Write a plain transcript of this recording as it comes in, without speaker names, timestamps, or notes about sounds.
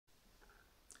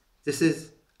This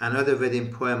is another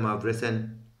wedding poem I've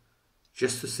written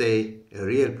just to say a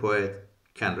real poet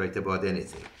can write about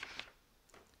anything.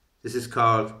 This is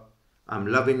called I'm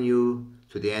Loving You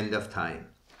to the End of Time.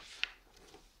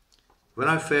 When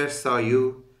I first saw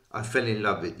you, I fell in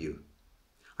love with you.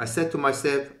 I said to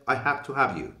myself, I have to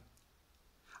have you.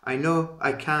 I know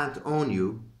I can't own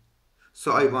you,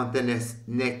 so I want the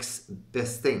next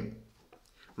best thing,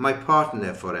 my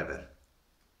partner forever.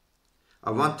 I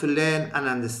want to learn and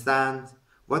understand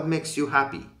what makes you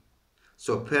happy,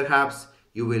 so perhaps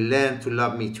you will learn to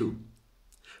love me too,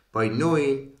 by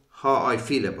knowing how I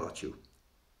feel about you.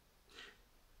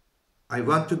 I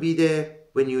want to be there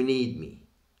when you need me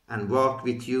and walk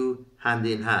with you hand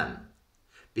in hand,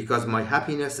 because my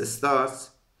happiness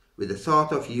starts with the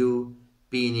thought of you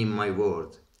being in my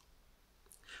world.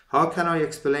 How can I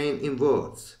explain in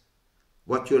words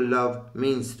what your love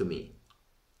means to me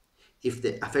if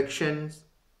the affections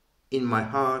in my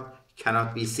heart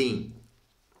cannot be seen?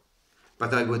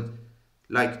 But I would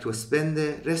like to spend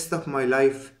the rest of my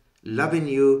life loving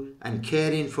you and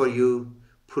caring for you,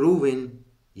 proving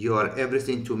you are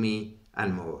everything to me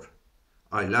and more.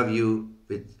 I love you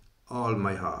with all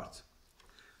my heart.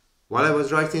 While I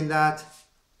was writing that,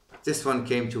 this one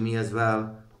came to me as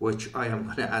well, which I am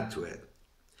going to add to it.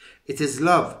 It is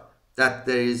love that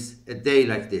there is a day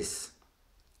like this.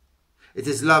 It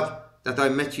is love that I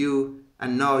met you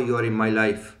and now you are in my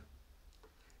life.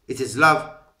 It is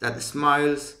love that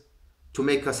smiles to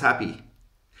make us happy.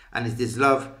 And it is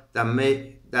love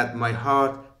that my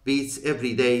heart beats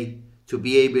every day to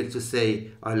be able to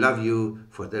say, I love you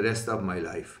for the rest of my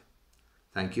life.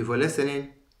 Thank you for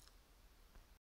listening.